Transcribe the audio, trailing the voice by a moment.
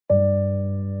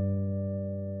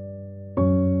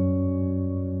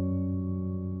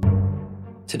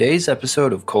Today's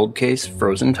episode of Cold Case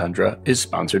Frozen Tundra is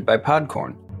sponsored by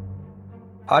Podcorn.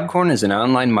 Podcorn is an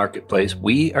online marketplace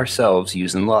we ourselves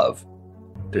use and love.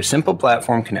 Their simple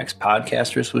platform connects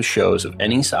podcasters with shows of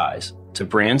any size to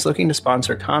brands looking to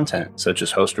sponsor content such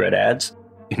as host-read ads,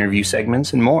 interview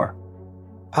segments, and more.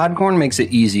 Podcorn makes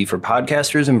it easy for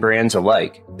podcasters and brands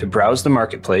alike to browse the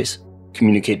marketplace,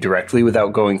 communicate directly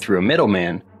without going through a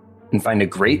middleman, and find a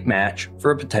great match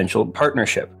for a potential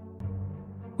partnership.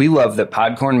 We love that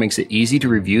Podcorn makes it easy to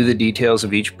review the details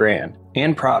of each brand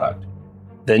and product,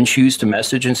 then choose to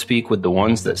message and speak with the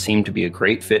ones that seem to be a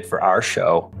great fit for our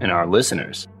show and our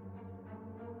listeners.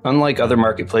 Unlike other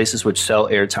marketplaces which sell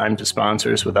airtime to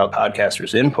sponsors without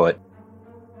podcasters' input,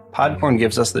 Podcorn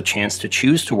gives us the chance to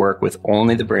choose to work with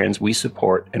only the brands we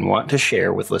support and want to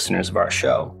share with listeners of our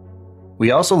show.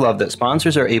 We also love that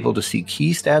sponsors are able to see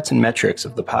key stats and metrics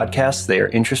of the podcasts they are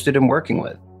interested in working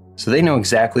with, so they know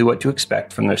exactly what to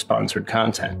expect from their sponsored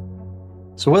content.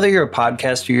 So whether you're a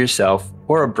podcaster yourself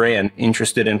or a brand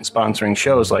interested in sponsoring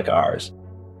shows like ours,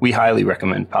 we highly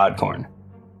recommend Podcorn.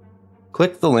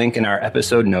 Click the link in our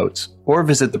episode notes or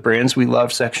visit the Brands We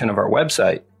Love section of our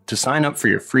website to sign up for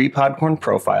your free Podcorn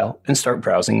profile and start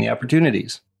browsing the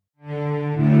opportunities.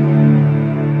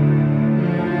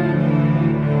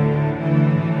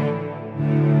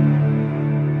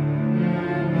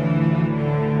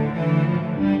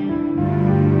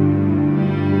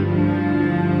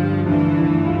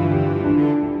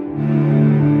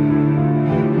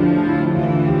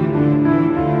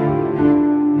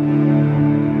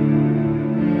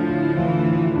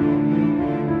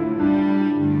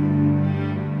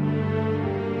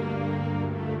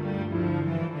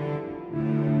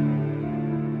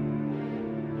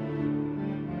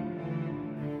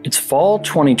 It's fall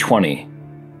 2020.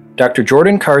 Dr.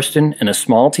 Jordan Karsten and a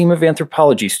small team of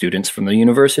anthropology students from the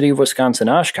University of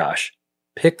Wisconsin-Oshkosh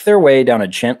pick their way down a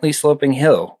gently sloping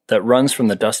hill that runs from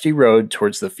the dusty road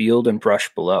towards the field and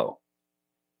brush below.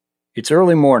 It's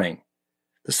early morning.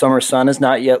 The summer sun has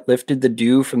not yet lifted the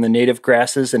dew from the native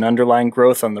grasses and underlying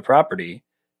growth on the property,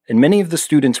 and many of the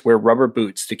students wear rubber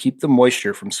boots to keep the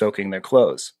moisture from soaking their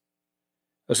clothes.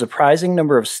 A surprising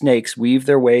number of snakes weave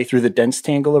their way through the dense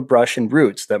tangle of brush and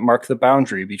roots that mark the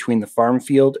boundary between the farm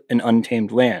field and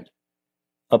untamed land.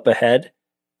 Up ahead,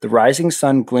 the rising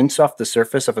sun glints off the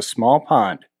surface of a small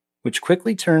pond, which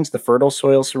quickly turns the fertile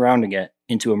soil surrounding it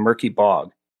into a murky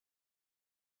bog.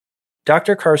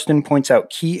 Dr. Karsten points out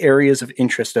key areas of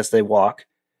interest as they walk,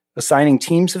 assigning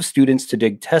teams of students to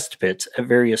dig test pits at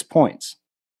various points.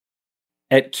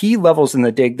 At key levels in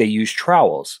the dig, they use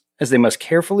trowels, as they must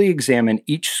carefully examine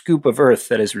each scoop of earth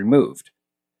that is removed.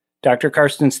 Dr.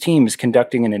 Karsten's team is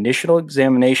conducting an initial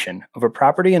examination of a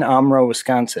property in Omro,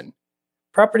 Wisconsin,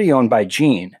 property owned by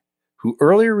Jean, who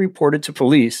earlier reported to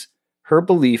police her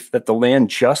belief that the land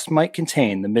just might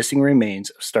contain the missing remains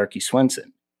of Starkey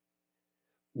Swenson.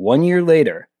 1 year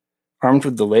later, armed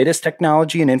with the latest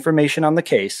technology and information on the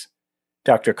case,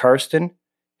 Dr. Karsten,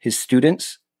 his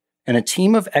students, and a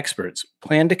team of experts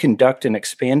plan to conduct an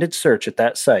expanded search at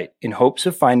that site in hopes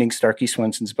of finding Starkey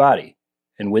Swenson's body,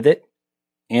 and with it,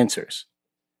 answers.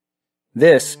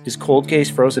 This is Cold Case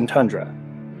Frozen Tundra.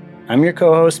 I'm your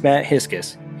co-host Matt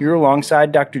Hiskis, here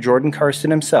alongside Dr. Jordan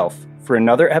Karsten himself for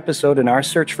another episode in our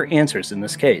search for answers in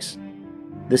this case.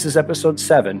 This is episode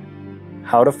 7,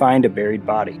 How to Find a Buried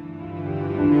Body.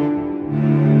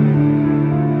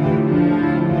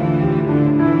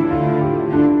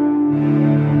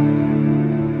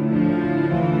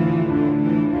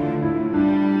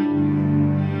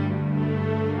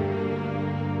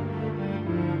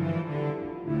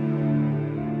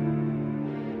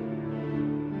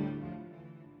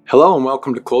 Hello and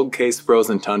welcome to Cold Case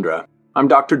Frozen Tundra. I'm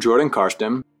Dr. Jordan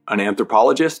Karsten, an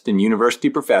anthropologist and university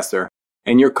professor,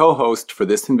 and your co-host for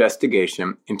this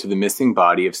investigation into the missing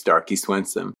body of Starkey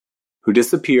Swenson, who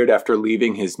disappeared after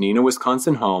leaving his Neenah,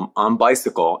 Wisconsin home on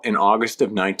bicycle in August of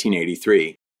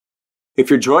 1983. If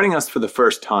you're joining us for the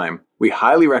first time, we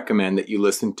highly recommend that you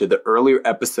listen to the earlier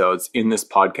episodes in this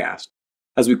podcast,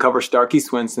 as we cover Starkey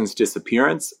Swenson's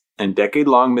disappearance and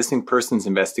decade-long missing persons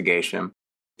investigation,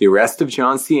 the arrest of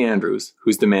John C. Andrews,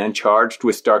 who's the man charged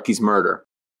with Starkey's murder,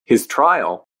 his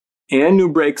trial, and new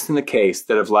breaks in the case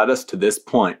that have led us to this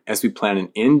point as we plan an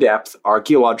in-depth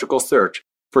archaeological search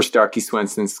for Starkey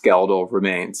Swenson's skeletal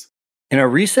remains. In our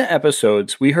recent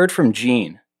episodes, we heard from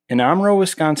Jean, an Omro,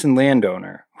 Wisconsin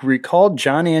landowner who recalled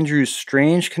John Andrews'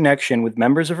 strange connection with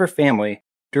members of her family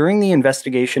during the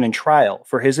investigation and trial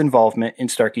for his involvement in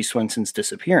Starkey Swenson's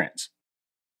disappearance.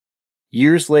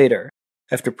 Years later,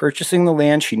 after purchasing the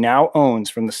land she now owns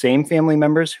from the same family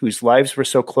members whose lives were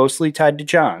so closely tied to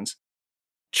John's,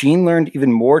 Jean learned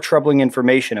even more troubling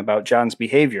information about John's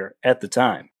behavior at the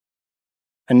time.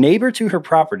 A neighbor to her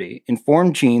property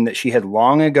informed Jean that she had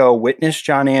long ago witnessed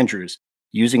John Andrews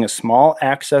using a small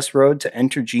access road to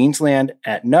enter Jean's land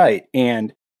at night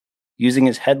and, using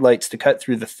his headlights to cut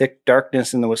through the thick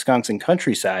darkness in the Wisconsin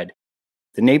countryside,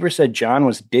 the neighbor said John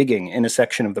was digging in a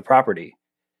section of the property.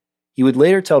 He would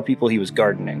later tell people he was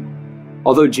gardening.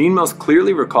 Although Jean most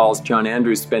clearly recalls John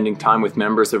Andrews spending time with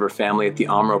members of her family at the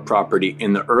Omro property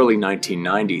in the early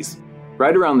 1990s,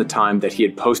 right around the time that he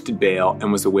had posted bail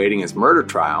and was awaiting his murder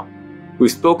trial,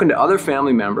 we've spoken to other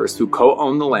family members who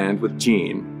co-own the land with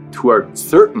Jean, who are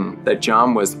certain that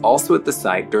John was also at the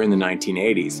site during the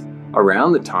 1980s,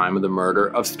 around the time of the murder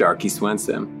of Starkey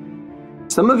Swenson.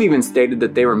 Some have even stated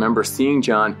that they remember seeing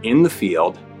John in the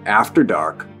field after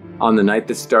dark on the night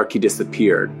that Starkey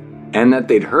disappeared, and that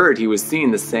they'd heard he was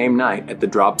seen the same night at the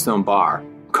Drop Zone Bar,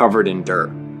 covered in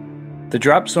dirt. The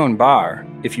Drop Zone Bar,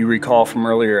 if you recall from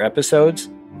earlier episodes,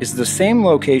 is the same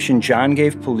location John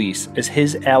gave police as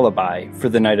his alibi for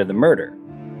the night of the murder.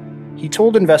 He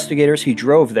told investigators he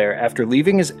drove there after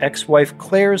leaving his ex-wife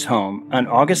Claire's home on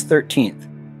August 13th,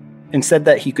 and said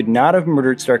that he could not have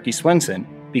murdered Starkey Swenson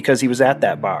because he was at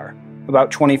that bar,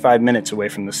 about 25 minutes away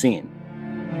from the scene.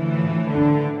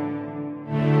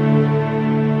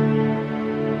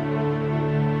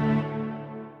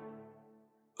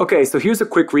 Okay, so here's a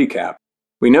quick recap.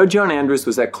 We know John Andrews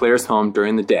was at Claire's home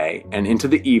during the day and into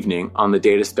the evening on the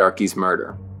date of Starkey's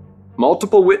murder.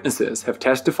 Multiple witnesses have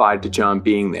testified to John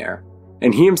being there,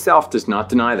 and he himself does not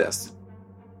deny this.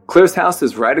 Claire's house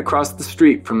is right across the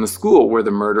street from the school where the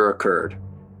murder occurred.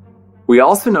 We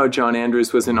also know John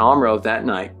Andrews was in Omro that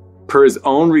night, per his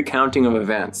own recounting of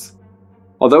events.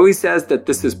 Although he says that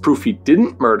this is proof he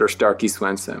didn't murder Starkey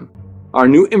Swenson, our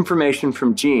new information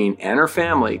from Jean and her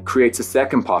family creates a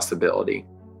second possibility,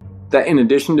 that in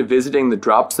addition to visiting the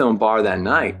Drop Zone Bar that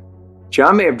night,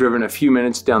 John may have driven a few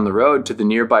minutes down the road to the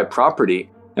nearby property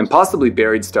and possibly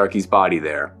buried Starkey's body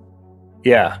there.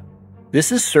 Yeah,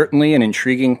 this is certainly an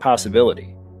intriguing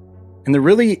possibility. And there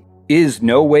really is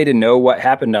no way to know what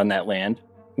happened on that land,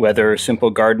 whether simple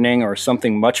gardening or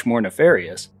something much more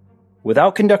nefarious,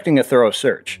 without conducting a thorough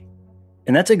search.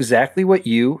 And that's exactly what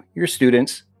you, your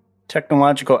students,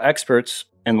 technological experts,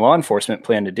 and law enforcement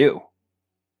plan to do.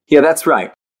 Yeah, that's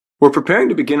right. We're preparing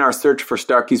to begin our search for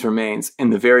Starkey's remains in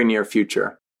the very near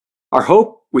future. Our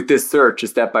hope with this search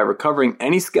is that by recovering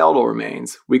any skeletal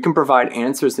remains, we can provide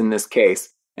answers in this case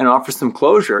and offer some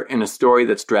closure in a story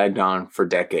that's dragged on for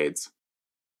decades.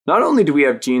 Not only do we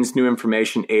have Jean's new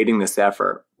information aiding this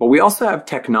effort, but we also have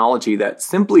technology that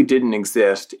simply didn't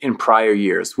exist in prior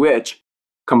years, which,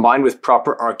 combined with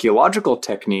proper archaeological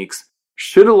techniques,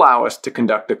 should allow us to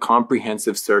conduct a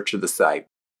comprehensive search of the site.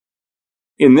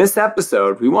 In this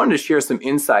episode, we wanted to share some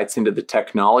insights into the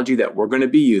technology that we're going to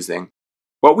be using,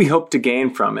 what we hope to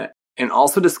gain from it, and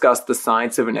also discuss the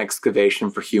science of an excavation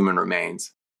for human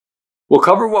remains. We'll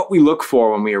cover what we look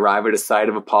for when we arrive at a site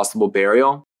of a possible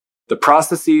burial, the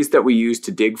processes that we use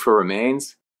to dig for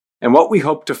remains, and what we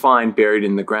hope to find buried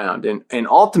in the ground, and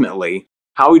ultimately,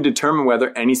 how we determine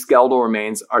whether any skeletal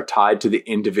remains are tied to the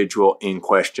individual in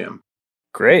question.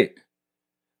 Great.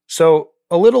 So,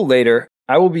 a little later,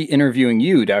 I will be interviewing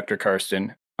you, Dr.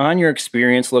 Karsten, on your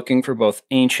experience looking for both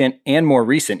ancient and more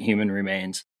recent human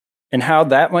remains, and how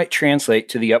that might translate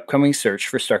to the upcoming search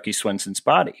for Starkey Swenson's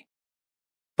body.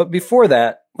 But before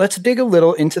that, let's dig a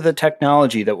little into the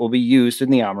technology that will be used in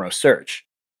the Omro search.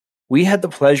 We had the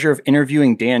pleasure of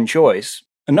interviewing Dan Joyce,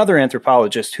 another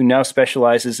anthropologist who now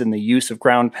specializes in the use of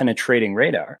ground-penetrating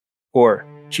radar, or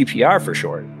GPR for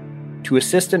short, to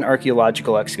assist in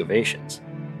archaeological excavations.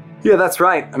 Yeah, that's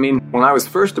right. When I was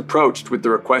first approached with the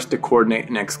request to coordinate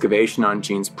an excavation on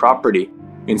Jean's property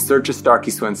in search of Starkey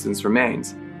Swenson's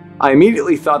remains, I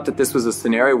immediately thought that this was a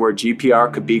scenario where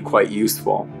GPR could be quite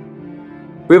useful.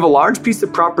 We have a large piece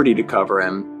of property to cover,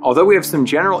 and although we have some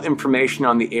general information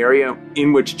on the area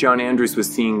in which John Andrews was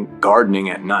seen gardening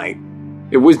at night,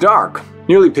 it was dark,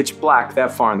 nearly pitch black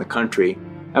that far in the country,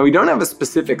 and we don't have a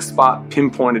specific spot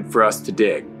pinpointed for us to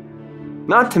dig.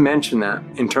 Not to mention that,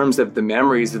 in terms of the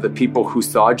memories of the people who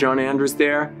saw John Andrews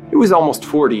there, it was almost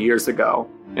 40 years ago,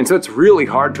 and so it's really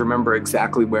hard to remember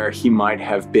exactly where he might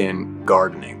have been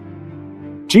gardening.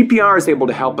 GPR is able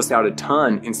to help us out a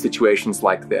ton in situations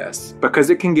like this, because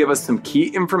it can give us some key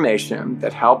information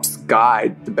that helps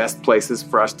guide the best places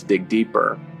for us to dig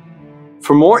deeper.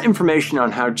 For more information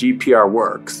on how GPR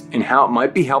works and how it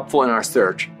might be helpful in our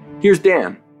search, here's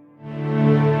Dan.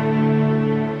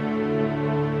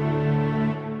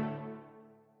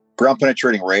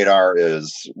 Ground-penetrating radar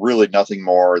is really nothing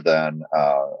more than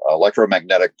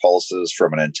electromagnetic pulses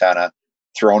from an antenna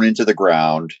thrown into the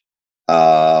ground.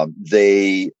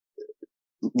 They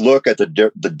look at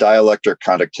the dielectric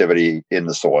conductivity in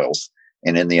the soils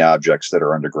and in the objects that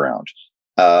are underground.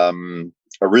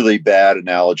 A really bad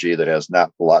analogy that has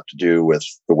not a lot to do with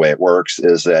the way it works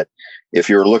is that if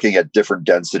you're looking at different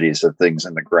densities of things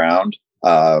in the ground,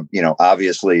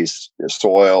 obviously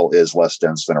soil is less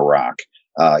dense than a rock.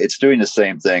 It's doing the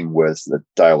same thing with the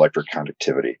dielectric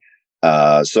conductivity.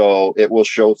 So it will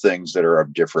show things that are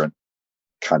of different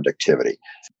conductivity.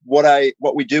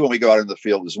 What we do when we go out in the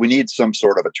field is we need some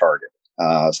sort of a target.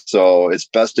 So it's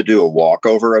best to do a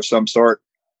walkover of some sort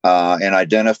and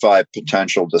identify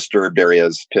potential disturbed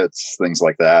areas, pits, things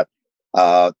like that.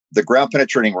 The ground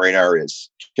penetrating radar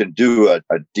can do a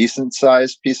decent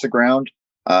sized piece of ground,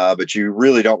 but you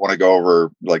really don't want to go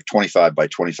over like 25 by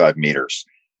 25 meters.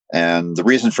 And the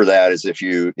reason for that is if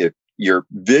your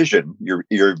vision,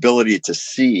 your ability to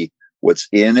see what's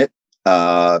in it,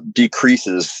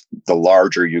 decreases the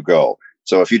larger you go.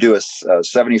 So if you do a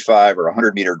 75 or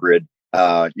 100 meter grid,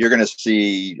 you're going to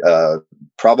see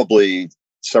probably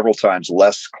several times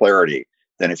less clarity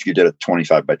than if you did a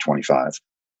 25 by 25.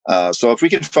 So if we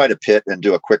can find a pit and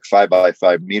do a quick 5 by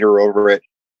 5 meter over it,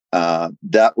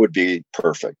 that would be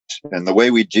perfect. And the way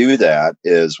we do that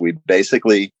is we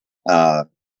basically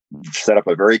set up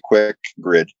a very quick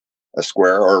grid, a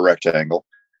square or a rectangle,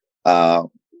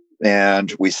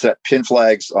 and we set pin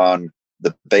flags on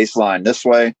the baseline this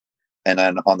way, and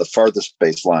then on the farthest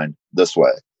baseline this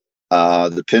way.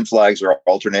 The pin flags are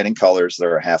alternating colors.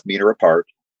 They're a half meter apart.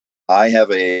 I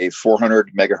have a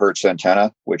 400 megahertz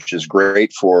antenna, which is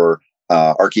great for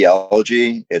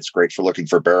archaeology. It's great for looking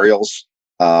for burials.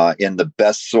 In the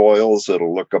best soils,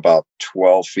 it'll look about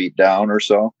 12 feet down or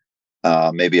so,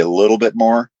 maybe a little bit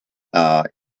more.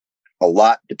 A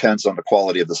lot depends on the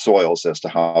quality of the soils as to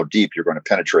how deep you're going to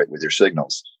penetrate with your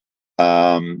signals.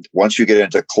 Once you get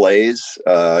into clays,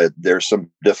 there's some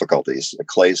difficulties. The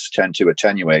clays tend to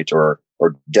attenuate or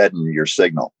deaden your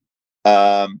signal.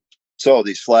 So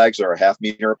these flags are a half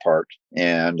meter apart,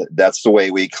 and that's the way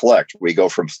we collect. We go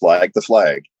from flag to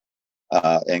flag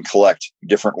and collect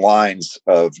different lines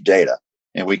of data.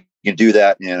 And we can do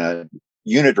that in a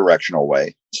unidirectional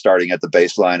way, starting at the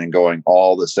baseline and going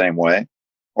all the same way.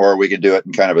 Or we can do it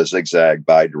in kind of a zigzag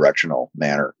bidirectional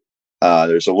manner.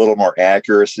 There's a little more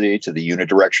accuracy to the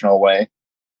unidirectional way,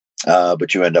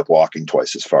 but you end up walking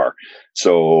twice as far.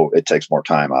 So it takes more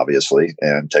time, obviously,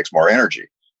 and takes more energy.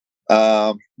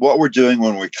 What we're doing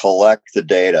when we collect the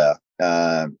data,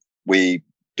 we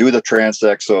do the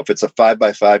transect. So if it's a 5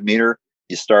 by 5 meter,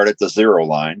 you start at the 0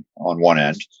 line on one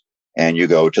end and you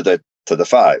go to the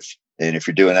 5. And if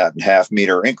you're doing that in half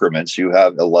meter increments, you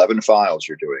have 11 files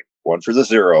you're doing, one for the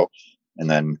 0 and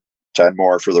then 10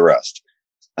 more for the rest.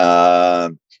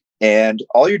 And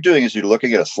all you're doing is you're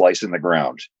looking at a slice in the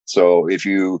ground. So if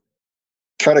you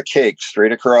cut a cake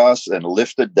straight across and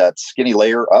lifted that skinny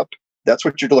layer up, that's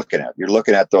what you're looking at. You're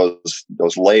looking at those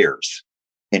layers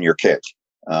in your cake.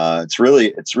 It's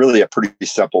really a pretty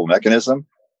simple mechanism.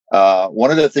 One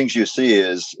of the things you see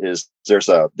is there's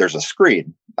a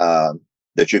screen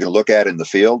that you can look at in the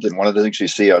field, and one of the things you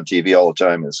see on TV all the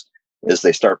time is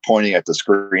they start pointing at the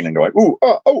screen and going ooh,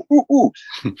 oh, ooh,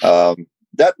 ooh.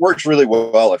 That works really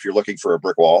well if you're looking for a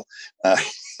brick wall.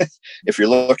 If you're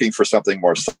looking for something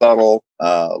more subtle,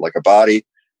 like a body,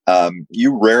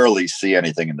 you rarely see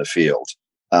anything in the field.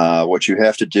 What you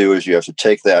have to do is you have to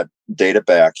take that data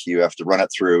back. You have to run it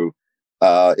through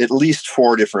at least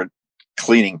 4 different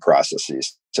cleaning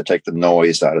processes to take the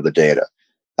noise out of the data.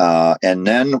 And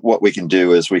then what we can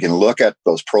do is we can look at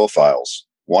those profiles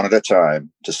one at a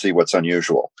time to see what's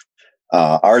unusual.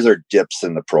 Are there dips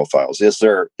in the profiles? Is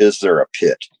there a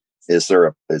pit? Is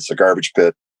a garbage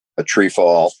pit, a tree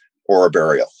fall, or a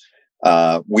burial?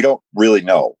 We don't really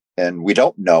know. And we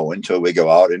don't know until we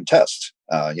go out and test.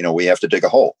 We have to dig a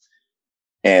hole.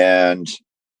 And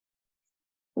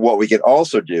what we can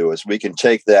also do is we can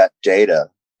take that data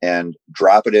and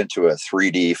drop it into a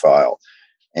 3D file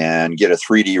and get a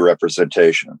 3D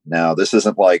representation. Now, this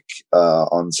isn't like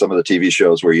on some of the TV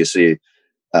shows where you see,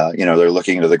 they're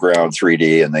looking into the ground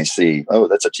 3D and they see, oh,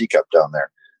 that's a teacup down there.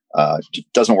 It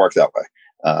doesn't work that way.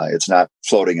 It's not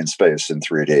floating in space in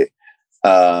 3D.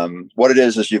 What it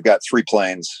is you've got 3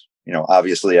 planes,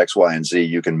 obviously X, Y, and Z.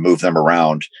 You can move them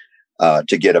around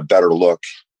to get a better look.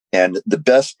 And the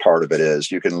best part of it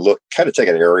is you can take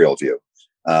an aerial view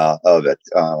of it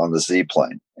on the Z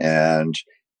plane. And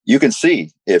you can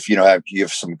see if you have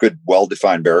some good,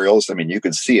 well-defined burials. I mean, you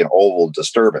can see an oval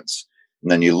disturbance. And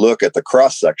then you look at the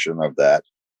cross-section of that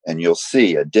and you'll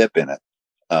see a dip in it,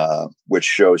 which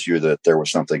shows you that there was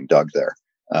something dug there.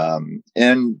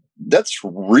 And that's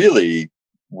really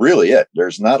really it.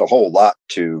 There's not a whole lot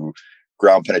to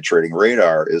ground penetrating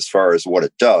radar as far as what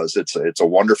it does. It's a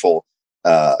wonderful,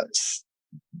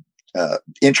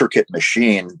 intricate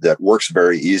machine that works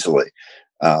very easily.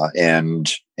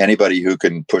 And anybody who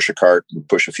can push a cart and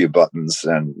push a few buttons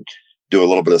and do a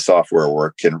little bit of software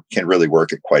work can really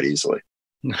work it quite easily.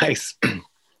 Nice.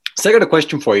 So I got a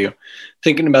question for you.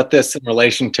 Thinking about this in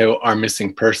relation to our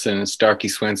missing person, Starkey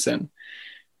Swenson.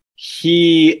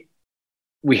 We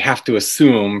have to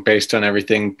assume, based on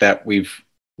everything that we've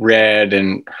read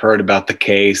and heard about the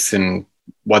case and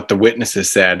what the witnesses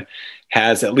said,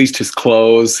 has at least his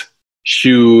clothes,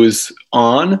 shoes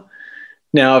on.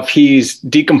 Now, if he's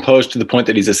decomposed to the point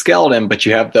that he's a skeleton, but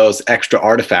you have those extra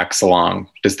artifacts along,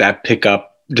 does that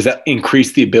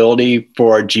increase the ability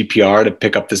for GPR to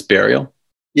pick up this burial?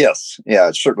 Yes. Yeah,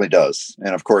 it certainly does.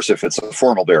 And of course, if it's a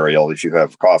formal burial, if you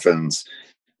have coffins,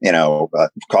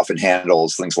 coffin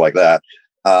handles, things like that,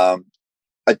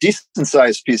 a decent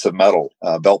sized piece of metal,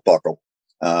 belt buckle,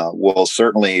 will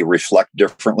certainly reflect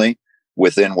differently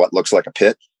within what looks like a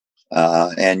pit.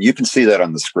 And you can see that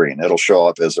on the screen. It'll show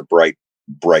up as a bright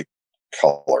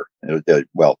color.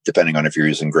 Well, depending on if you're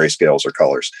using grayscales or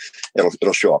colors,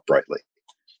 it'll show up brightly.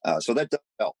 So that does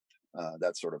help,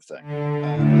 that sort of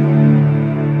thing.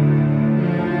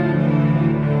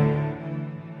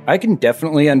 I can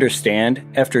definitely understand,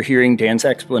 after hearing Dan's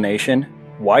explanation,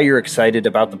 why you're excited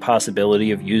about the possibility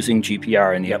of using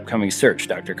GPR in the upcoming search,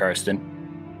 Dr.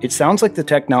 Karsten. It sounds like the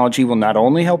technology will not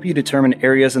only help you determine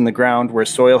areas in the ground where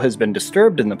soil has been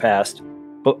disturbed in the past,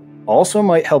 but also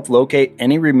might help locate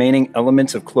any remaining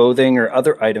elements of clothing or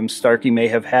other items Starkey may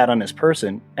have had on his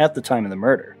person at the time of the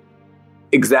murder.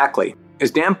 Exactly. As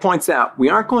Dan points out, we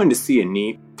aren't going to see a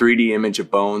neat 3D image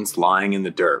of bones lying in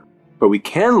the dirt, but we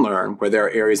can learn where there are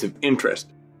areas of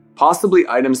interest, possibly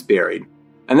items buried,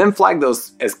 and then flag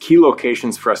those as key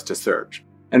locations for us to search.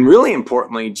 And really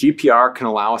importantly, GPR can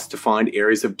allow us to find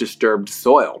areas of disturbed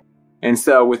soil. And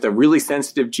so with a really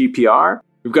sensitive GPR,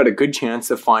 we've got a good chance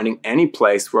of finding any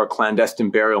place where a clandestine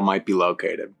burial might be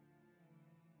located.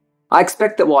 I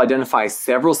expect that we'll identify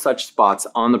several such spots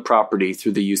on the property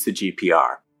through the use of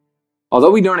GPR.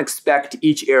 Although we don't expect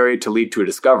each area to lead to a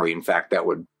discovery, in fact, that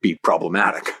would be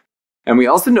problematic. And we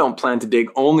also don't plan to dig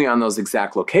only on those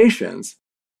exact locations.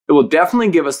 It will definitely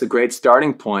give us a great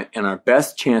starting point and our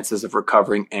best chances of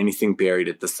recovering anything buried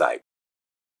at the site.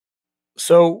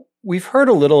 So, we've heard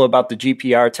a little about the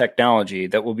GPR technology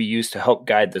that will be used to help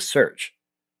guide the search.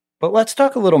 But let's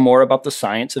talk a little more about the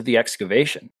science of the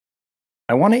excavation.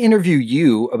 I want to interview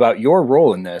you about your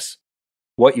role in this,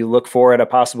 what you look for at a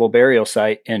possible burial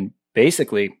site, and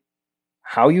basically,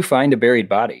 how you find a buried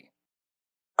body.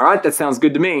 All right, that sounds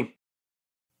good to me.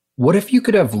 What if you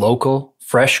could have local,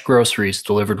 fresh groceries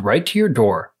delivered right to your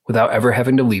door without ever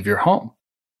having to leave your home?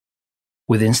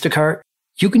 With Instacart,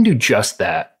 you can do just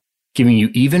that, giving you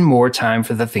even more time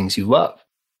for the things you love,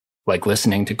 like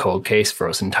listening to Cold Case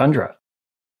Frozen Tundra.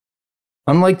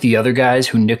 Unlike the other guys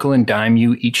who nickel and dime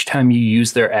you each time you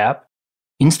use their app,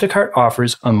 Instacart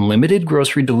offers unlimited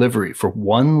grocery delivery for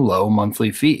one low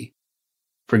monthly fee.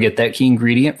 Forget that key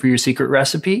ingredient for your secret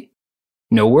recipe?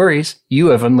 No worries, you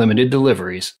have unlimited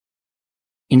deliveries.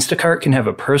 Instacart can have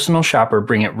a personal shopper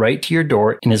bring it right to your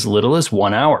door in as little as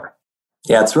 1 hour.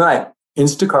 Yeah, that's right.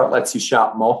 Instacart lets you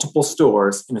shop multiple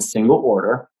stores in a single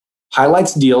order,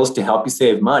 highlights deals to help you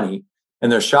save money, and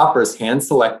their shoppers hand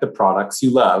select the products you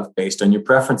love based on your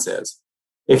preferences.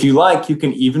 If you like, you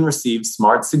can even receive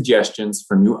smart suggestions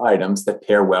for new items that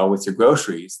pair well with your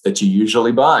groceries that you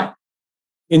usually buy.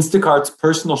 Instacart's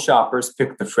personal shoppers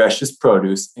pick the freshest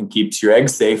produce and keeps your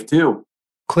eggs safe too.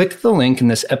 Click the link in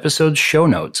this episode's show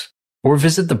notes or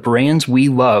visit the Brands We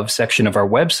Love section of our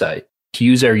website to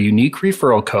use our unique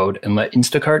referral code and let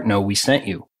Instacart know we sent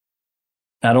you.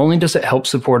 Not only does it help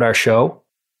support our show,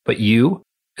 but you,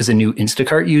 as a new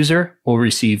Instacart user, will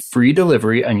receive free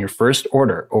delivery on your first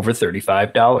order over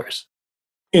 $35.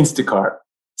 Instacart.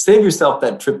 Save yourself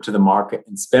that trip to the market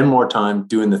and spend more time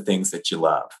doing the things that you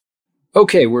love.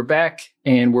 Okay, we're back,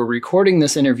 and we're recording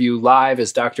this interview live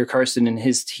as Dr. Karsten and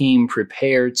his team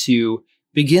prepare to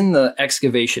begin the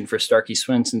excavation for Starkey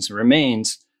Swenson's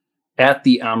remains at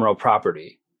the Amro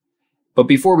property. But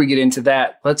before we get into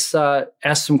that, let's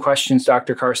ask some questions,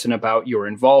 Dr. Karsten, about your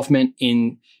involvement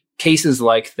in cases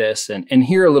like this and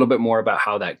hear a little bit more about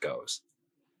how that goes.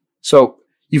 So,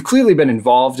 you've clearly been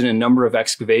involved in a number of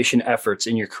excavation efforts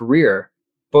in your career,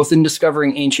 both in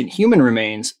discovering ancient human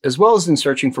remains as well as in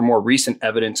searching for more recent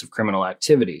evidence of criminal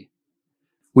activity.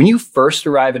 When you first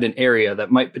arrive at an area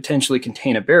that might potentially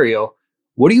contain a burial,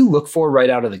 what do you look for right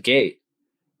out of the gate?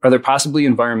 Are there possibly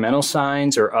environmental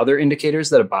signs or other indicators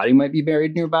that a body might be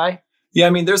buried nearby? Yeah, I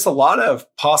mean, there's a lot of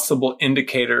possible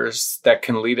indicators that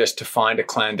can lead us to find a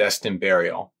clandestine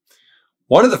burial.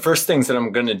 One of the first things that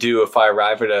I'm going to do if I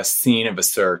arrive at a scene of a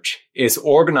search is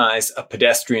organize a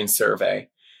pedestrian survey.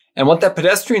 And what that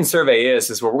pedestrian survey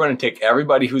is where we're going to take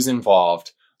everybody who's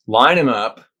involved, line them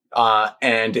up,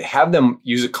 and have them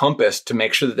use a compass to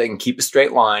make sure that they can keep a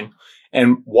straight line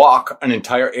and walk an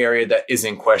entire area that is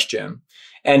in question.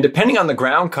 And depending on the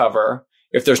ground cover,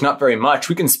 if there's not very much,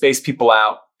 we can space people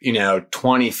out,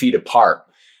 20 feet apart.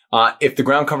 If the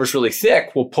ground cover is really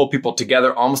thick, we'll pull people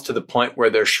together almost to the point where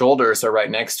their shoulders are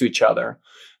right next to each other.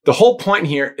 The whole point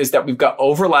here is that we've got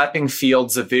overlapping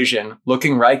fields of vision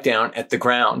looking right down at the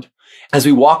ground. As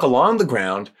we walk along the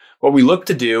ground, what we look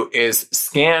to do is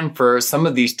scan for some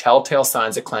of these telltale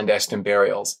signs of clandestine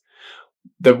burials.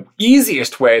 The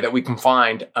easiest way that we can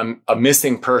find a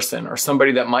missing person or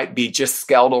somebody that might be just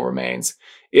skeletal remains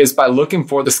is by looking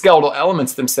for the skeletal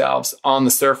elements themselves on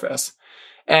the surface.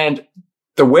 And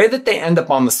the way that they end up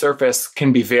on the surface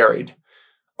can be varied.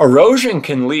 Erosion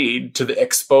can lead to the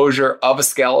exposure of a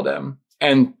skeleton,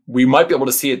 and we might be able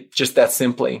to see it just that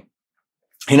simply.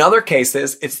 In other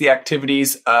cases, it's the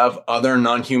activities of other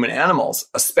non-human animals,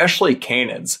 especially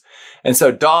canids. And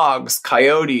so dogs,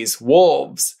 coyotes,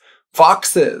 wolves,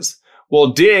 foxes will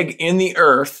dig in the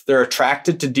earth. They're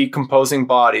attracted to decomposing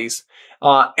bodies,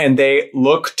 and they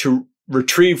look to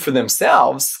retrieve for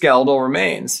themselves skeletal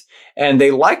remains. And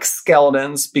they like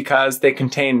skeletons because they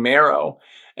contain marrow,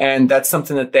 and that's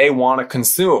something that they want to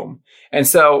consume. And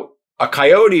so a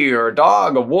coyote or a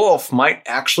dog, a wolf might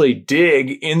actually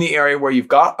dig in the area where you've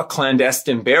got a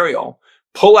clandestine burial,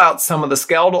 pull out some of the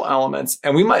skeletal elements,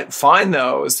 and we might find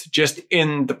those just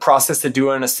in the process of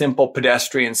doing a simple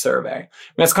pedestrian survey. I mean,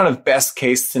 that's kind of best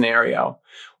case scenario.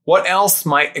 What else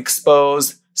might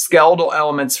expose skeletal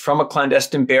elements from a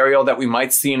clandestine burial that we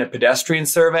might see in a pedestrian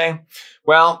survey?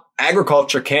 Well,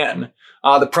 agriculture can.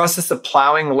 The process of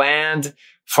plowing land,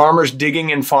 farmers digging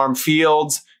in farm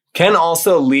fields, can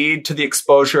also lead to the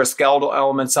exposure of skeletal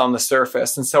elements on the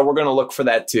surface. And so we're going to look for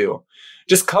that too.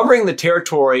 Just covering the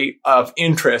territory of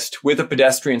interest with a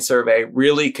pedestrian survey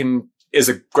really is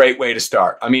a great way to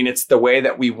start. I mean, it's the way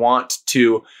that we want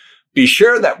to be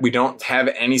sure that we don't have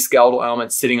any skeletal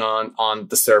elements sitting on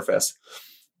the surface.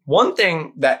 One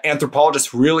thing that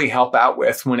anthropologists really help out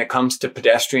with when it comes to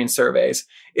pedestrian surveys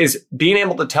is being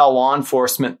able to tell law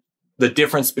enforcement the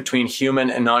difference between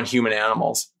human and non-human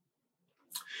animals.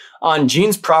 On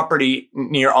Gene's property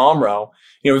near Omro,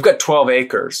 we've got 12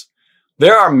 acres.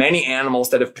 There are many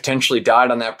animals that have potentially died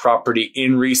on that property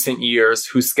in recent years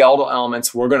whose skeletal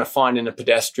elements we're going to find in a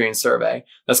pedestrian survey.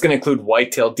 That's going to include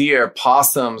white-tailed deer,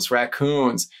 possums,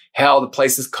 raccoons. Hell, the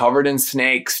place is covered in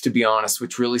snakes, to be honest,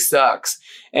 which really sucks.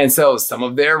 And so some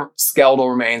of their skeletal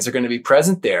remains are going to be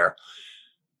present there.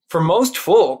 For most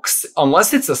folks,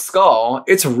 unless it's a skull,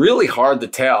 it's really hard to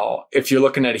tell if you're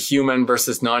looking at a human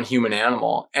versus non-human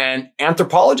animal. And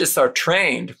anthropologists are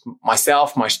trained,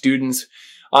 myself, my students,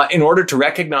 in order to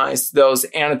recognize those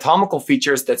anatomical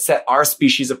features that set our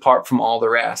species apart from all the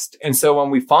rest. And so when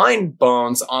we find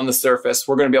bones on the surface,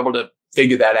 we're going to be able to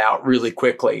figure that out really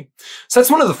quickly. So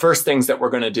that's one of the first things that we're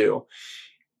going to do.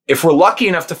 If we're lucky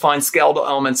enough to find skeletal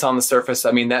elements on the surface,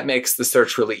 I mean, that makes the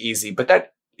search really easy, but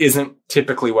that isn't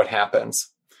typically what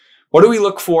happens. What do we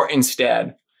look for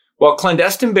instead? Well,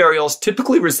 clandestine burials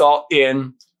typically result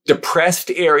in depressed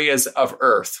areas of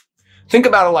earth. Think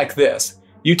about it like this.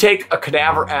 You take a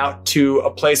cadaver out to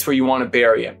a place where you want to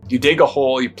bury it. You dig a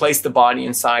hole, you place the body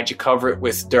inside, you cover it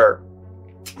with dirt.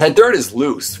 That dirt is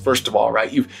loose, first of all,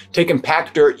 right? You've taken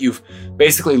packed dirt, you've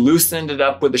basically loosened it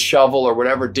up with a shovel or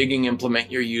whatever digging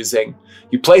implement you're using.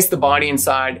 You place the body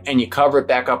inside and you cover it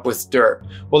back up with dirt.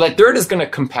 Well, that dirt is going to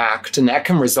compact, and that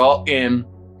can result in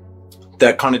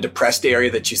the kind of depressed area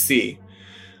that you see.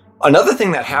 Another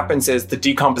thing that happens is the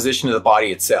decomposition of the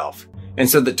body itself. And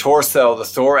so the torso, the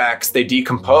thorax, they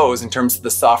decompose in terms of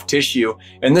the soft tissue,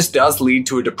 and this does lead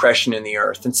to a depression in the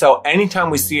earth. And so anytime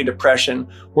we see a depression,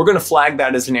 we're going to flag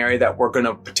that as an area that we're going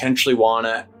to potentially want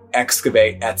to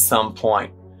excavate at some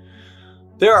point.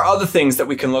 There are other things that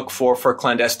we can look for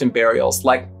clandestine burials,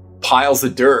 like piles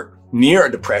of dirt near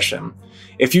a depression.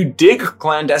 If you dig a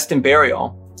clandestine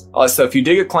burial, if you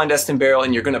dig a clandestine burial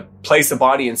and you're going to place a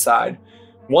body inside,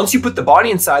 once you put the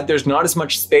body inside, there's not as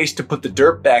much space to put the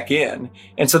dirt back in.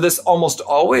 And so this almost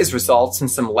always results in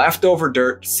some leftover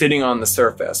dirt sitting on the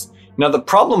surface. Now, the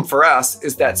problem for us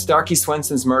is that Starkey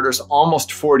Swenson's murders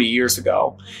almost 40 years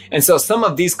ago. And so some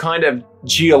of these kind of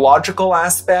geological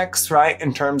aspects, right,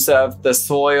 in terms of the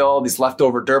soil, these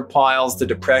leftover dirt piles, the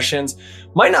depressions,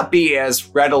 might not be as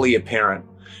readily apparent.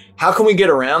 How can we get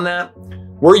around that?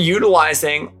 we're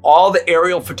utilizing all the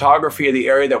aerial photography of the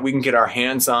area that we can get our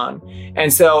hands on.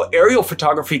 And so aerial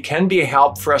photography can be a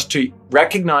help for us to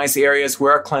recognize areas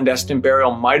where a clandestine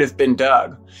burial might have been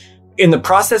dug. In the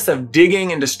process of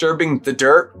digging and disturbing the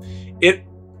dirt, it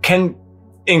can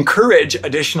encourage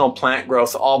additional plant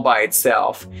growth all by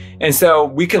itself. And so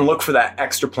we can look for that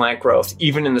extra plant growth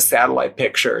even in the satellite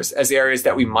pictures as areas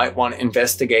that we might want to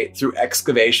investigate through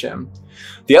excavation.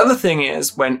 The other thing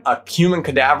is when a human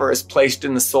cadaver is placed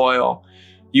in the soil,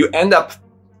 you end up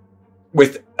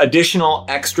with additional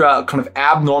extra kind of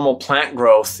abnormal plant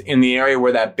growth in the area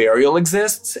where that burial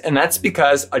exists. And that's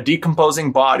because a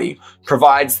decomposing body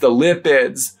provides the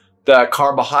lipids, the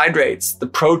carbohydrates, the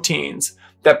proteins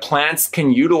that plants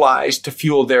can utilize to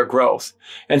fuel their growth.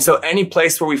 And so any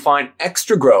place where we find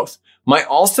extra growth might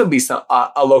also be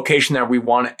a location that we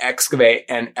want to excavate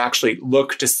and actually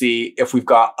look to see if we've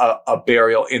got a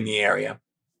burial in the area.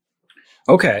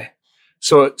 Okay.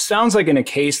 So it sounds like in a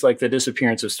case like the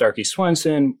disappearance of Starkey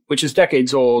Swenson, which is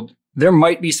decades old, there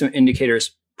might be some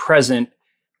indicators present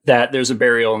that there's a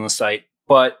burial in the site,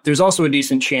 but there's also a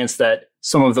decent chance that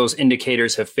some of those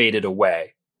indicators have faded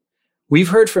away. We've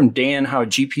heard from Dan how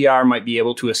GPR might be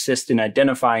able to assist in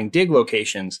identifying dig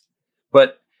locations,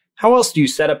 but how else do you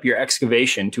set up your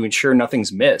excavation to ensure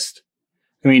nothing's missed?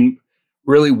 I mean,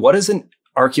 really, what does an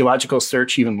archaeological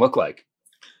search even look like?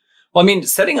 Well, I mean,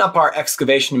 setting up our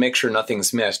excavation to make sure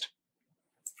nothing's missed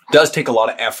does take a lot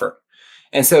of effort.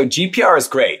 And so GPR is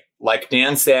great. Like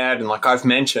Dan said, and like I've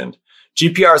mentioned,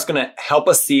 GPR is going to help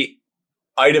us see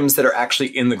items that are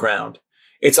actually in the ground.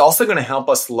 It's also going to help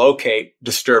us locate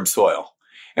disturbed soil.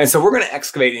 And so we're going to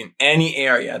excavate in any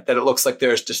area that it looks like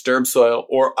there's disturbed soil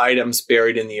or items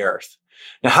buried in the earth.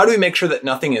 Now, how do we make sure that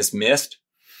nothing is missed?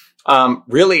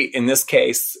 Really, in this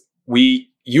case,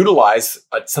 we utilize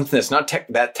something that's not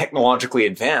that technologically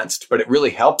advanced, but it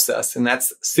really helps us, and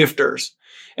that's sifters.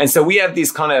 And so we have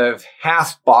these kind of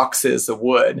half boxes of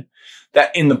wood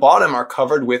that in the bottom are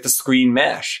covered with a screen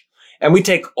mesh. And we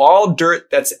take all dirt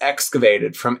that's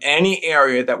excavated from any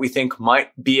area that we think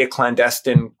might be a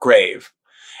clandestine grave,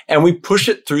 and we push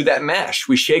it through that mesh.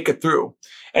 We shake it through.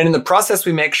 And in the process,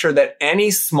 we make sure that any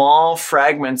small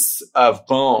fragments of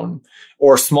bone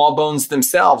or small bones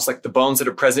themselves, like the bones that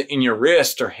are present in your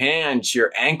wrist or hand,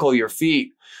 your ankle, your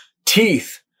feet,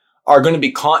 teeth, are going to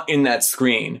be caught in that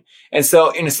screen. And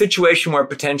so in a situation where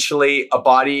potentially a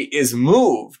body is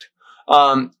moved,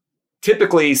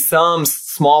 typically some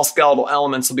small skeletal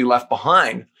elements will be left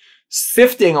behind.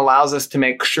 Sifting allows us to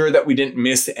make sure that we didn't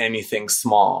miss anything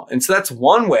small. And so that's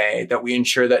one way that we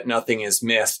ensure that nothing is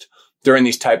missed during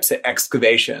these types of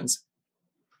excavations.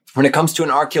 When it comes to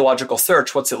an archaeological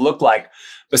search, what's it look like?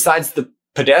 Besides the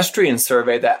pedestrian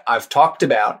survey that I've talked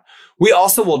about, we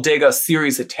also will dig a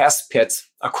series of test pits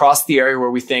across the area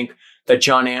where we think that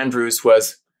John Andrews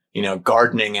was,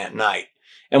 gardening at night.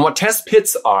 And what test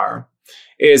pits are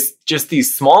is just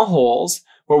these small holes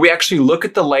where we actually look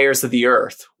at the layers of the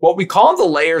earth. What we call the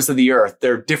layers of the earth,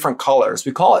 they're different colors.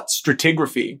 We call it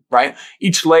stratigraphy, right?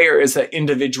 Each layer is an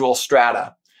individual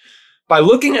strata. By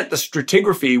looking at the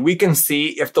stratigraphy, we can see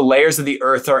if the layers of the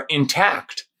earth are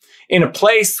intact. In a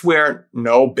place where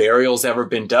no burial's ever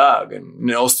been dug and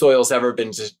no soil's ever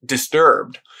been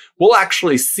disturbed, we'll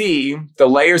actually see the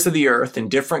layers of the earth in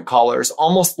different colors,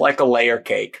 almost like a layer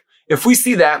cake. If we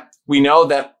see that, we know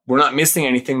that we're not missing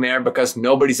anything there because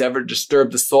nobody's ever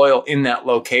disturbed the soil in that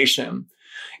location.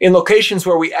 In locations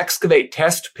where we excavate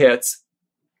test pits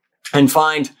and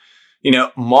find,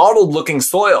 mottled looking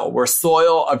soil, where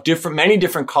soil of many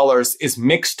different colors is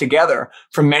mixed together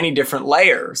from many different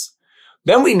layers,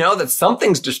 then we know that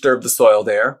something's disturbed the soil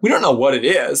there. We don't know what it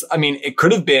is. I mean, it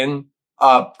could have been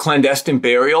a clandestine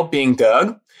burial being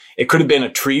dug. It could have been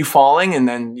a tree falling and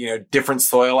then, different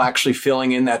soil actually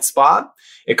filling in that spot.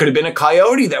 It could have been a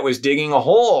coyote that was digging a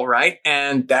hole, right?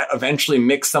 And that eventually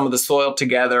mixed some of the soil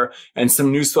together and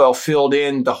some new soil filled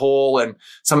in the hole. And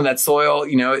some of that soil,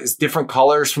 is different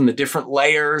colors from the different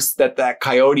layers that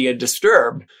coyote had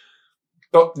disturbed.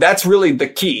 But that's really the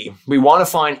key. We want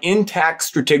to find intact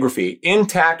stratigraphy,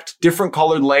 intact different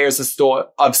colored layers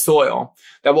of soil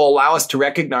that will allow us to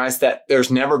recognize that there's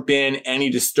never been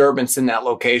any disturbance in that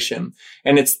location.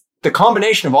 And it's the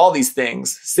combination of all these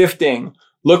things, sifting,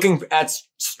 looking at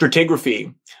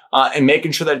stratigraphy, and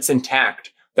making sure that it's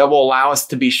intact, that will allow us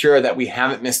to be sure that we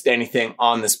haven't missed anything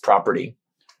on this property.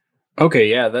 Okay,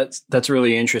 yeah, that's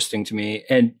really interesting to me.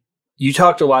 And you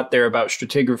talked a lot there about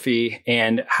stratigraphy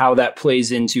and how that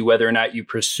plays into whether or not you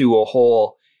pursue a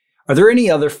hole. Are there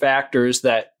any other factors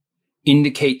that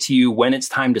indicate to you when it's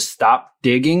time to stop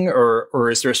digging, or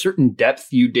is there a certain depth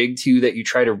you dig to that you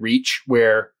try to reach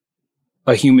where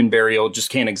a human burial just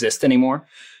can't exist anymore?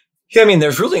 Yeah, I mean,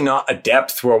 there's really not a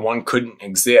depth where one couldn't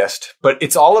exist, but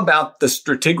it's all about the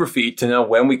stratigraphy to know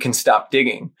when we can stop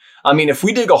digging. I mean, if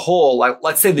we dig a hole, like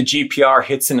let's say the GPR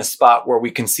hits in a spot where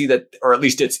we can see that, or at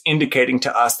least it's indicating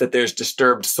to us that there's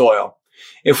disturbed soil.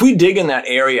 If we dig in that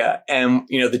area and,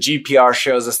 the GPR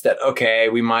shows us that, okay,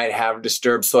 we might have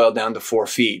disturbed soil down to 4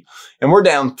 feet, and we're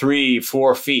down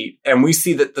 3-4 feet, and we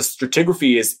see that the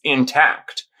stratigraphy is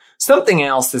intact, something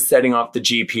else is setting off the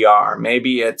GPR.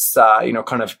 Maybe it's,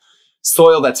 kind of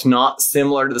soil that's not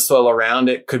similar to the soil around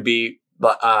it. Could be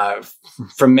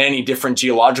from many different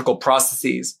geological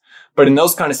processes. But in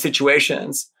those kind of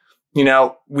situations,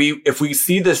 if we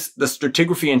see the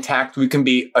stratigraphy intact, we can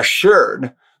be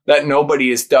assured that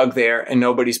nobody is dug there and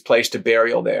nobody's placed a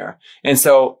burial there. And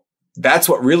so that's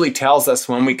what really tells us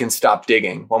when we can stop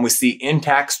digging. When we see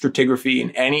intact stratigraphy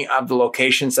in any of the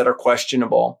locations that are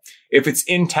questionable, if it's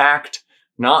intact,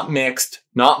 not mixed,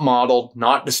 not mottled,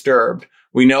 not disturbed,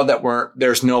 we know that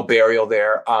there's no burial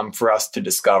there for us to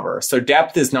discover. So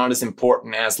depth is not as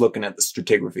important as looking at the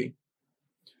stratigraphy.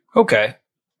 Okay.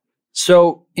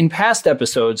 So in past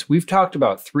episodes, we've talked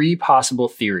about 3 possible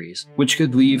theories which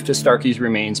could lead to Starkey's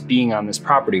remains being on this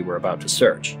property we're about to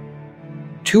search.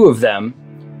 2 of them,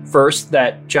 first,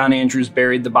 that John Andrews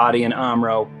buried the body in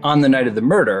Omro on the night of the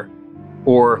murder,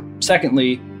 or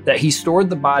secondly, that he stored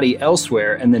the body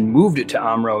elsewhere and then moved it to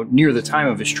Omro near the time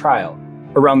of his trial,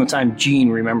 around the time Jean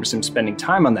remembers him spending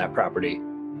time on that property.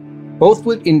 Both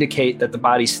would indicate that the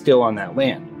body's still on that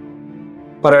land.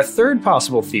 But our third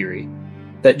possible theory,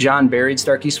 that John buried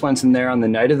Starkey Swenson there on the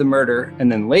night of the murder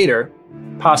and then later,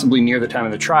 possibly near the time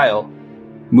of the trial,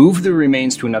 moved the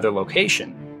remains to another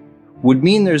location, would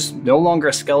mean there's no longer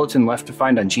a skeleton left to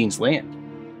find on Jean's land.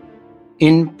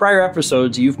 In prior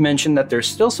episodes, you've mentioned that there's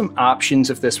still some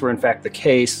options if this were in fact the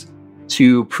case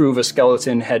to prove a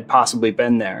skeleton had possibly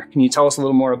been there. Can you tell us a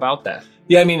little more about that?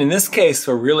 Yeah, I mean, in this case,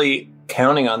 we're really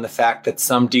counting on the fact that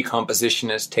some decomposition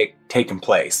has taken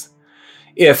place.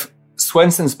 If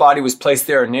Swenson's body was placed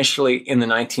there initially in the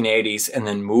 1980s and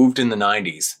then moved in the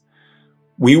 90s,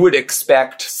 we would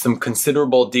expect some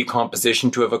considerable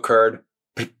decomposition to have occurred,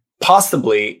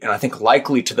 possibly, and I think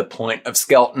likely to the point of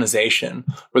skeletonization,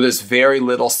 where there's very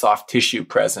little soft tissue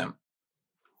present.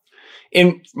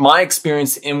 In my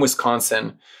experience in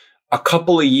Wisconsin, a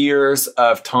couple of years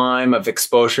of time of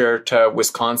exposure to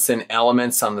Wisconsin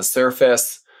elements on the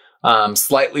surface,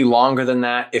 slightly longer than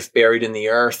that if buried in the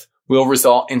earth, will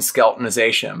result in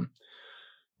skeletonization.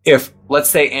 If, let's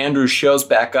say, Andrews shows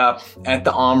back up at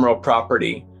the Omro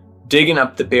property, digging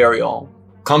up the burial,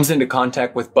 comes into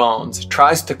contact with bones,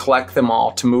 tries to collect them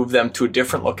all to move them to a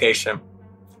different location,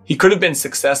 he could have been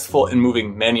successful in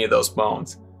moving many of those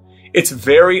bones. It's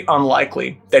very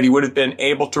unlikely that he would have been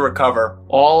able to recover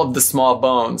all of the small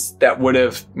bones that would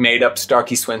have made up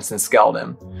Starkey Swenson's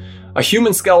skeleton. A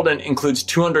human skeleton includes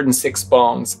 206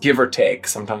 bones, give or take.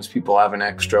 Sometimes people have an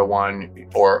extra one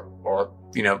or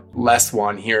less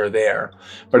one here or there,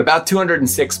 but about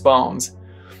 206 bones.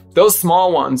 Those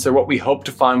small ones are what we hope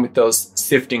to find with those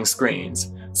sifting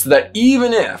screens, so that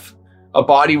even if a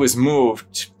body was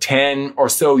moved 10 or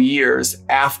so years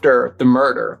after the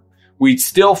murder, we'd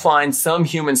still find some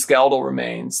human skeletal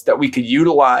remains that we could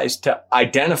utilize to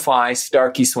identify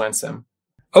Starkey Swenson.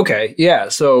 Okay, yeah.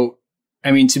 So,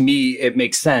 I mean, to me, it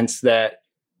makes sense that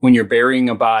when you're burying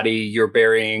a body, you're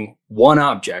burying one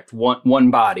object,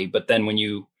 one body. But then when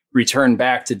you return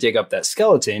back to dig up that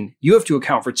skeleton, you have to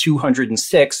account for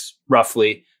 206,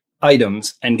 roughly,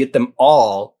 items and get them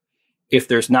all if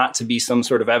there's not to be some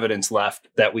sort of evidence left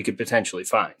that we could potentially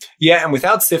find. Yeah, and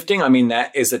without sifting, I mean,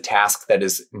 that is a task that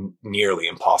is nearly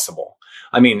impossible.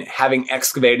 I mean, having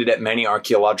excavated at many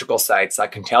archaeological sites, I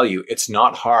can tell you it's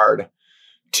not hard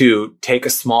to take a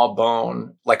small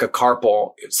bone, like a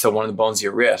carpal, so one of the bones of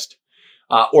your wrist,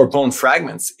 or bone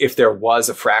fragments if there was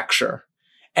a fracture.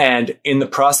 And in the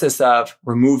process of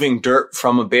removing dirt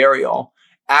from a burial,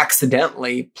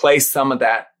 accidentally place some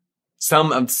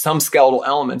skeletal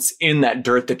elements in that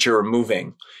dirt that you're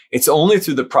removing. It's only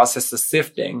through the process of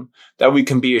sifting that we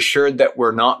can be assured that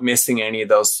we're not missing any of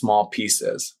those small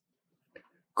pieces.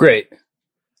 Great.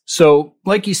 So,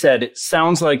 like you said, it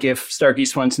sounds like if Starkey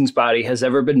Swenson's body has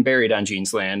ever been buried on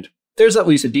Jean's land, there's at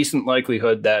least a decent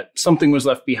likelihood that something was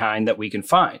left behind that we can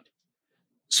find.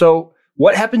 So,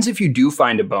 what happens if you do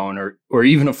find a bone or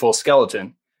even a full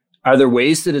skeleton? Are there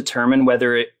ways to determine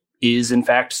whether it is, in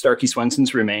fact, Starkey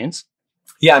Swenson's remains?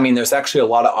 Yeah, I mean, there's actually a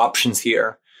lot of options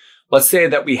here. Let's say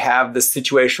that we have this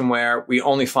situation where we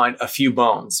only find a few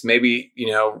bones, maybe,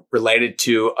 related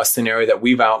to a scenario that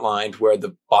we've outlined where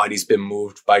the body's been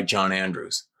moved by John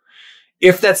Andrews.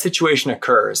 if that situation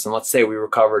occurs, and let's say we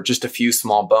recover just a few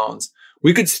small bones,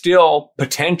 we could still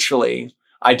potentially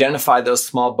identify those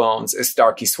small bones as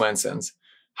Starkey Swenson's.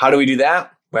 How do we do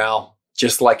that? Well,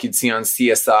 just like you'd see on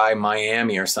CSI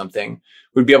Miami or something,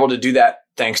 we'd be able to do that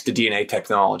thanks to DNA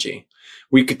technology.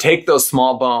 We could take those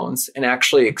small bones and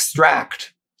actually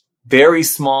extract very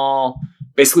small,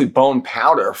 basically bone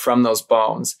powder from those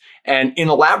bones. And in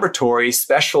a laboratory,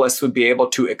 specialists would be able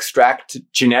to extract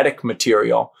genetic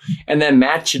material and then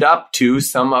match it up to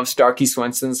some of Starkey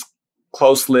Swenson's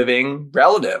close living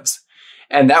relatives.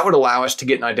 And that would allow us to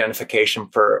get an identification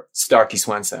for Starkey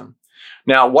Swenson.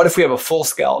 Now, what if we have a full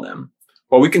skeleton?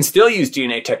 Well, we can still use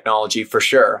DNA technology for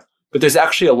sure, but there's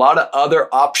actually a lot of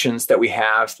other options that we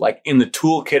have, like in the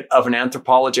toolkit of an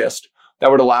anthropologist, that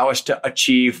would allow us to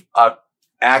achieve a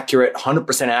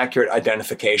 100% accurate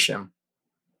identification.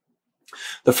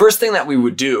 The first thing that we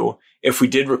would do if we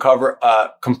did recover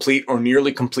a complete or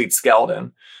nearly complete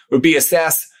skeleton would be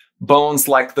assess bones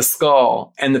like the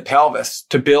skull and the pelvis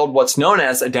to build what's known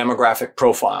as a demographic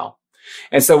profile.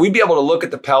 And so we'd be able to look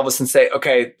at the pelvis and say,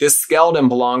 okay, this skeleton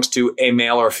belongs to a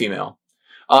male or a female.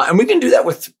 And we can do that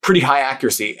with pretty high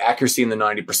accuracy in the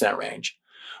 90% range.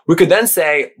 We could then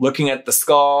say, looking at the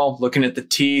skull, looking at the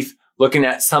teeth, looking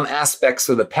at some aspects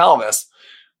of the pelvis,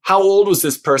 how old was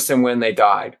this person when they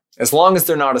died? As long as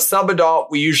they're not a subadult,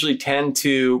 we usually tend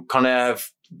to kind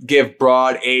of give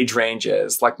broad age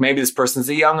ranges. Like maybe this person's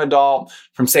a young adult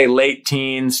from, say, late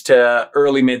teens to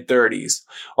early mid-30s.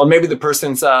 Or maybe the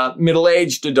person's a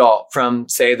middle-aged adult from,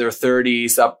 say, their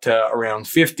 30s up to around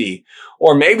 50.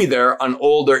 Or maybe they're an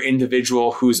older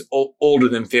individual who's older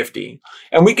than 50.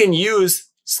 And we can use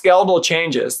skeletal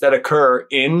changes that occur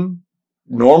in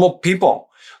normal people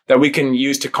that we can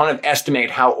use to kind of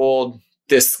estimate how old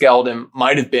this skeleton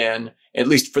might have been, at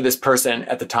least for this person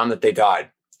at the time that they died.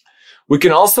 We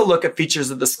can also look at features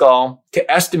of the skull to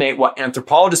estimate what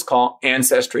anthropologists call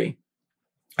ancestry.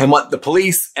 And what the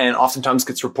police, and oftentimes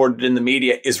gets reported in the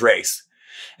media, is race.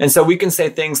 And so we can say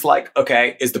things like,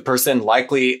 okay, is the person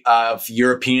likely of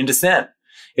European descent?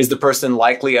 Is the person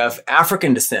likely of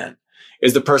African descent?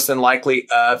 Is the person likely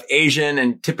of Asian,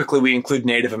 and typically we include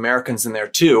Native Americans in there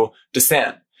too,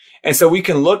 descent? And so we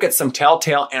can look at some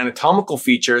telltale anatomical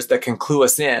features that can clue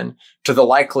us in to the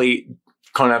likely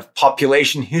kind of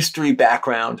population history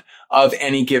background of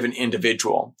any given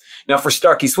individual. Now, for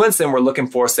Starkey Swenson, we're looking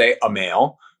for, say, a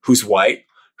male who's white,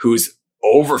 who's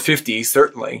over 50,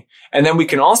 certainly. And then we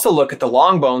can also look at the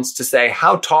long bones to say,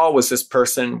 how tall was this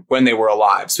person when they were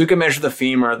alive? So we can measure the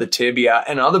femur, the tibia,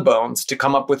 and other bones to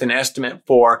come up with an estimate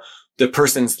for the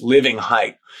person's living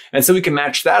height. And so we can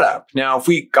match that up. Now, if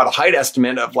we got a height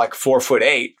estimate of like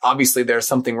 4'8", obviously there's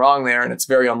something wrong there, and it's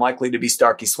very unlikely to be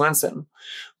Starkey Swenson.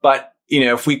 But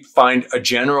if we find a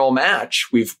general match,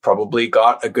 we've probably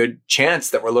got a good chance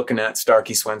that we're looking at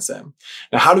Starkey Swenson.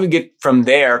 Now, how do we get from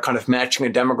there, kind of matching a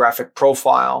demographic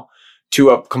profile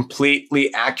to a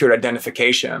completely accurate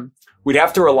identification? We'd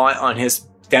have to rely on his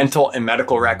dental and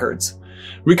medical records.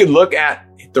 We could look at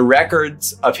the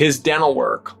records of his dental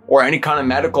work or any kind of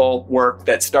medical work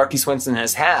that Starkey Swenson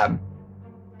has had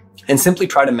and simply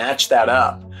try to match that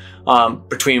up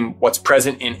between what's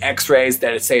present in x-rays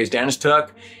that, say, his dentist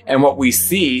took and what we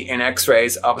see in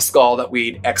x-rays of a skull that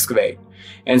we'd excavate.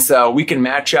 And so we can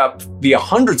match up via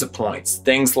hundreds of points,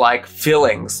 things like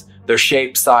fillings, their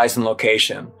shape, size, and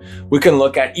location. We can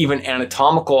look at even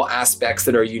anatomical aspects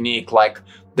that are unique, like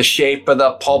the shape of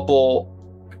the pulpal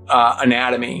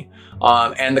anatomy,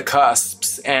 and the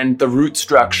cusps, and the root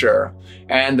structure,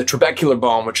 and the trabecular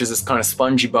bone, which is this kind of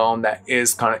spongy bone that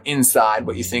is kind of inside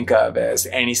what you think of as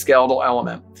any skeletal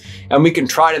element. And we can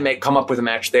try to come up with a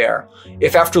match there.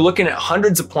 If after looking at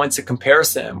hundreds of points of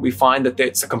comparison, we find that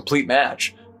it's a complete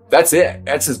match, that's it.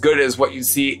 That's as good as what you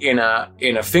see in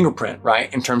a fingerprint,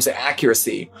 right? In terms of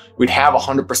accuracy, we'd have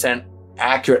 100%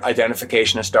 accurate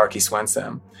identification of Starkey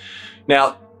Swenson.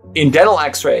 Now, in dental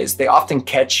x-rays, they often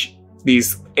catch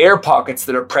these air pockets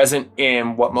that are present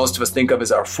in what most of us think of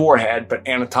as our forehead, but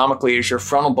anatomically is your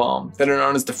frontal bone, that are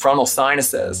known as the frontal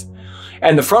sinuses.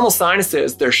 And the frontal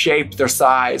sinuses, their shape, their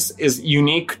size is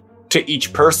unique to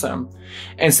each person.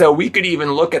 And so we could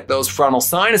even look at those frontal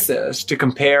sinuses to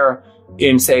compare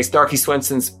in, say, Starkey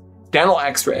Swenson's dental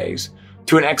x-rays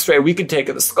to an x-ray we could take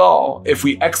of the skull if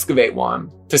we excavate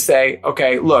one to say,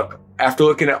 okay, look, after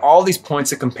looking at all these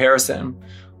points of comparison,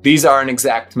 these are an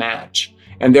exact match.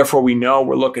 And therefore, we know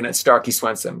we're looking at Starkey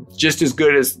Swenson, just as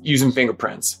good as using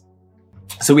fingerprints.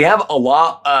 So we have a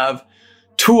lot of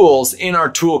tools in our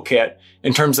toolkit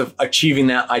in terms of achieving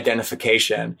that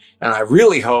identification. And I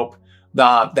really hope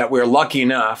that we're lucky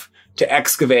enough to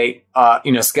excavate,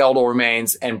 skeletal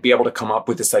remains and be able to come up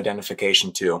with this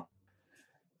identification too.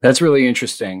 That's really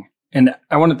interesting. And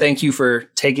I want to thank you for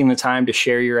taking the time to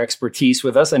share your expertise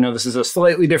with us. I know this is a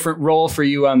slightly different role for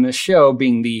you on this show,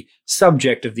 being the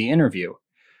subject of the interview.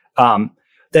 That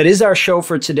is our show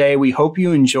for today. We hope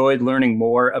you enjoyed learning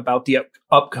more about the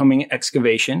upcoming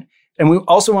excavation. And we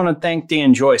also want to thank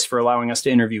Dan Joyce for allowing us to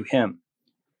interview him.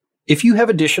 If you have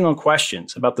additional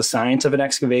questions about the science of an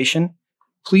excavation,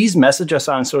 please message us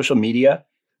on social media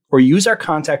or use our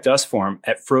Contact Us form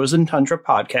at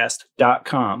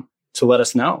frozentundrapodcast.com to let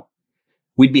us know.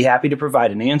 We'd be happy to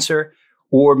provide an answer,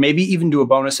 or maybe even do a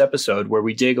bonus episode where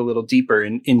we dig a little deeper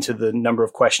into the number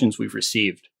of questions we've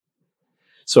received.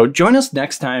 So join us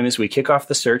next time as we kick off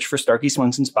the search for Starkey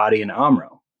Swenson's body in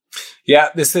Omro. Yeah,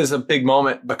 this is a big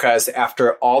moment because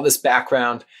after all this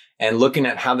background and looking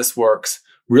at how this works,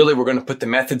 really we're going to put the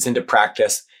methods into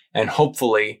practice and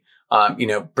hopefully,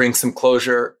 bring some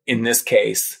closure in this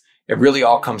case. It really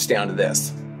all comes down to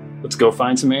this. Let's go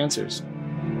find some answers.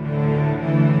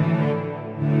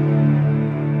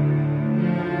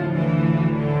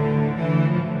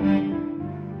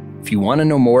 If you want to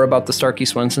know more about the Starkey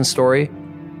Swenson story,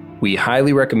 we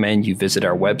highly recommend you visit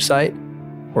our website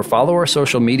or follow our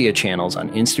social media channels on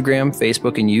Instagram,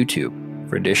 Facebook, and YouTube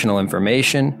for additional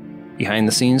information,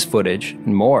 behind-the-scenes footage,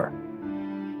 and more.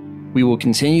 We will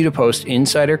continue to post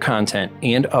insider content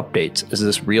and updates as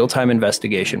this real-time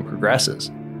investigation progresses.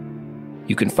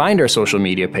 You can find our social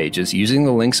media pages using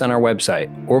the links on our website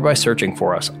or by searching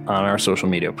for us on our social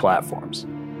media platforms.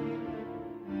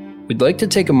 We'd like to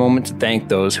take a moment to thank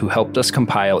those who helped us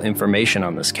compile information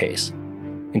on this case,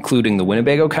 including the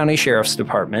Winnebago County Sheriff's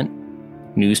Department,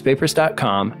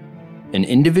 newspapers.com, and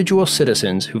individual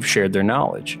citizens who've shared their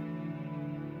knowledge.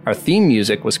 Our theme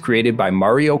music was created by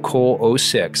Mario Cole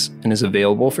 06 and is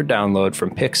available for download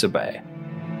from Pixabay.